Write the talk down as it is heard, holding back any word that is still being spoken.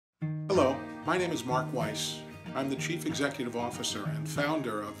My name is Mark Weiss. I'm the Chief Executive Officer and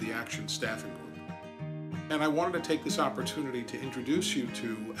founder of the Action Staffing Group. And I wanted to take this opportunity to introduce you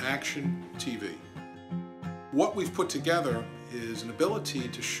to Action TV. What we've put together is an ability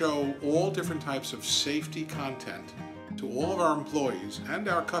to show all different types of safety content to all of our employees and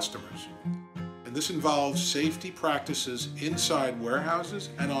our customers. And this involves safety practices inside warehouses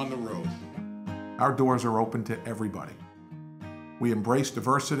and on the road. Our doors are open to everybody. We embrace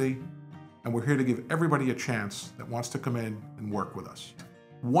diversity, and we're here to give everybody a chance that wants to come in and work with us.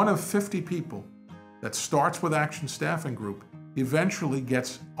 One of 50 people that starts with Action Staffing Group eventually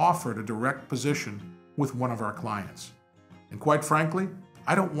gets offered a direct position with one of our clients. And quite frankly,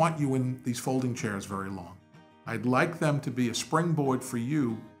 I don't want you in these folding chairs very long. I'd like them to be a springboard for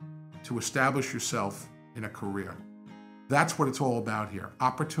you to establish yourself in a career. That's what it's all about here,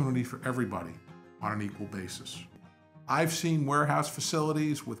 opportunity for everybody on an equal basis. I've seen warehouse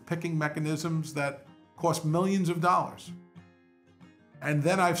facilities with picking mechanisms that cost millions of dollars. And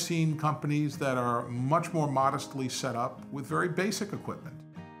then I've seen companies that are much more modestly set up with very basic equipment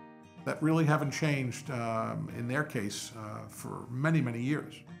that really haven't changed, in their case, for many, many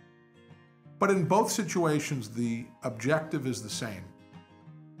years. But in both situations, the objective is the same.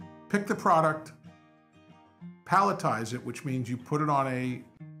 Pick the product, palletize it, which means you put it on a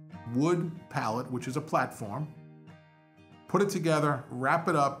wood pallet, which is a platform, put it together, wrap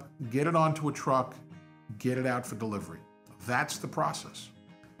it up, get it onto a truck, get it out for delivery. That's the process.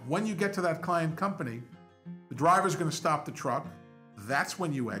 When you get to that client company, the driver's going to stop the truck. That's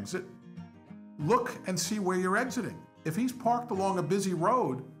when you exit. Look and see where you're exiting. If he's parked along a busy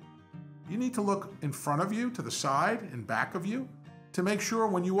road, you need to look in front of you, to the side, and back of you to make sure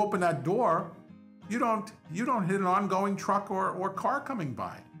when you open that door, you don't hit an ongoing truck or car coming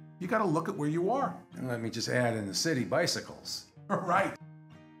by. You got to look at where you are. And let me just add in the city, bicycles. Right.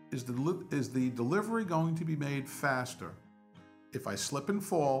 Is the delivery going to be made faster if I slip and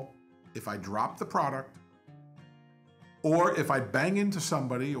fall, if I drop the product, or if I bang into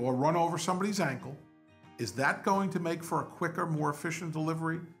somebody or run over somebody's ankle? Is that going to make for a quicker, more efficient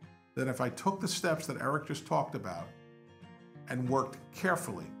delivery than if I took the steps that Eric just talked about and worked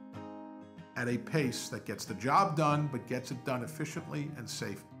carefully at a pace that gets the job done, but gets it done efficiently and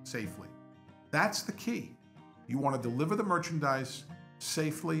safely? That's the key. You want to deliver the merchandise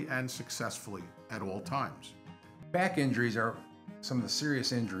safely and successfully at all times. Back injuries are some of the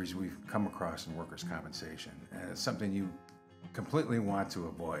serious injuries we've come across in workers' compensation, and it's something you completely want to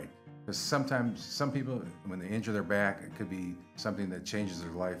avoid. Because sometimes some people, when they injure their back, it could be something that changes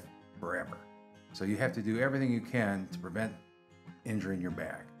their life forever. So you have to do everything you can to prevent injuring your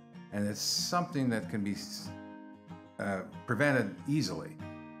back. And it's something that can be prevented easily.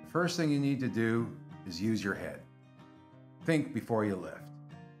 The first thing you need to do is use your head. Think before you lift.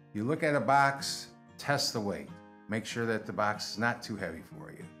 You look at a box, test the weight. Make sure that the box is not too heavy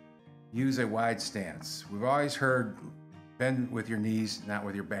for you. Use a wide stance. We've always heard bend with your knees, not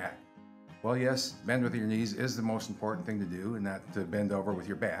with your back. Well, yes, bend with your knees is the most important thing to do, and not to bend over with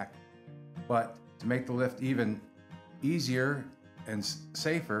your back. But to make the lift even easier and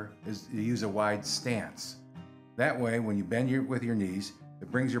safer is to use a wide stance. That way, when you bend with your knees, it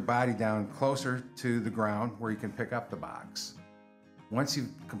brings your body down closer to the ground where you can pick up the box. Once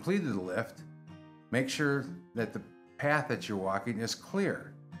you've completed the lift, make sure that the path that you're walking is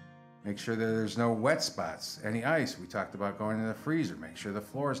clear. Make sure that there's no wet spots, any ice. We talked about going in the freezer. Make sure the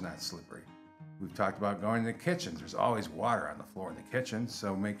floor is not slippery. We've talked about going to the kitchens. There's always water on the floor in the kitchen,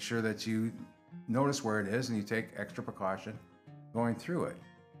 so make sure that you notice where it is and you take extra precaution going through it.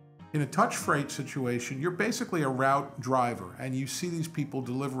 In a touch freight situation, you're basically a route driver, and you see these people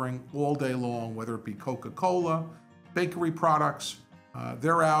delivering all day long, whether it be Coca-Cola, bakery products.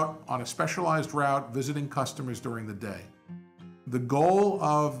 They're out on a specialized route visiting customers during the day. The goal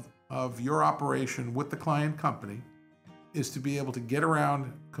of your operation with the client company is to be able to get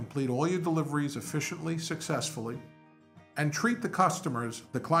around, complete all your deliveries efficiently, successfully, and treat the customers,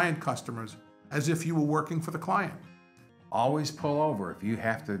 the client customers, as if you were working for the client. Always pull over. If you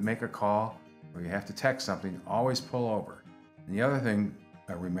have to make a call or you have to text something, always pull over. And the other thing,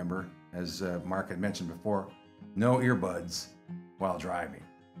 remember, as Mark had mentioned before, no earbuds while driving.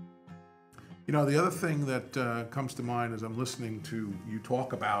 You know, the other thing that comes to mind as I'm listening to you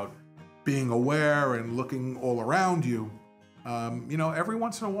talk about being aware and looking all around you, you know, every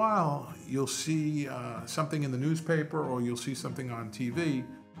once in a while you'll see something in the newspaper or you'll see something on TV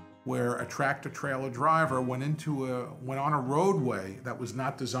where a tractor-trailer driver went on a roadway that was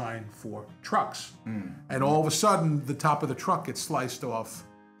not designed for trucks. And all of a sudden, the top of the truck gets sliced off,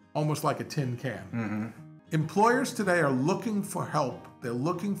 almost like a tin can. Employers today are looking for help. They're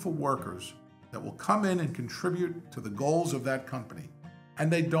looking for workers that will come in and contribute to the goals of that company.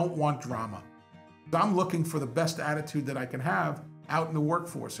 And they don't want drama. I'm looking for the best attitude that I can have out in the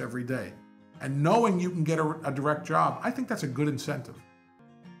workforce every day. And knowing you can get a direct job, I think that's a good incentive.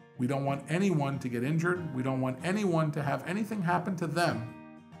 We don't want anyone to get injured. We don't want anyone to have anything happen to them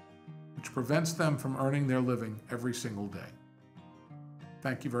which prevents them from earning their living every single day.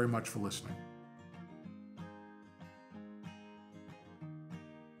 Thank you very much for listening.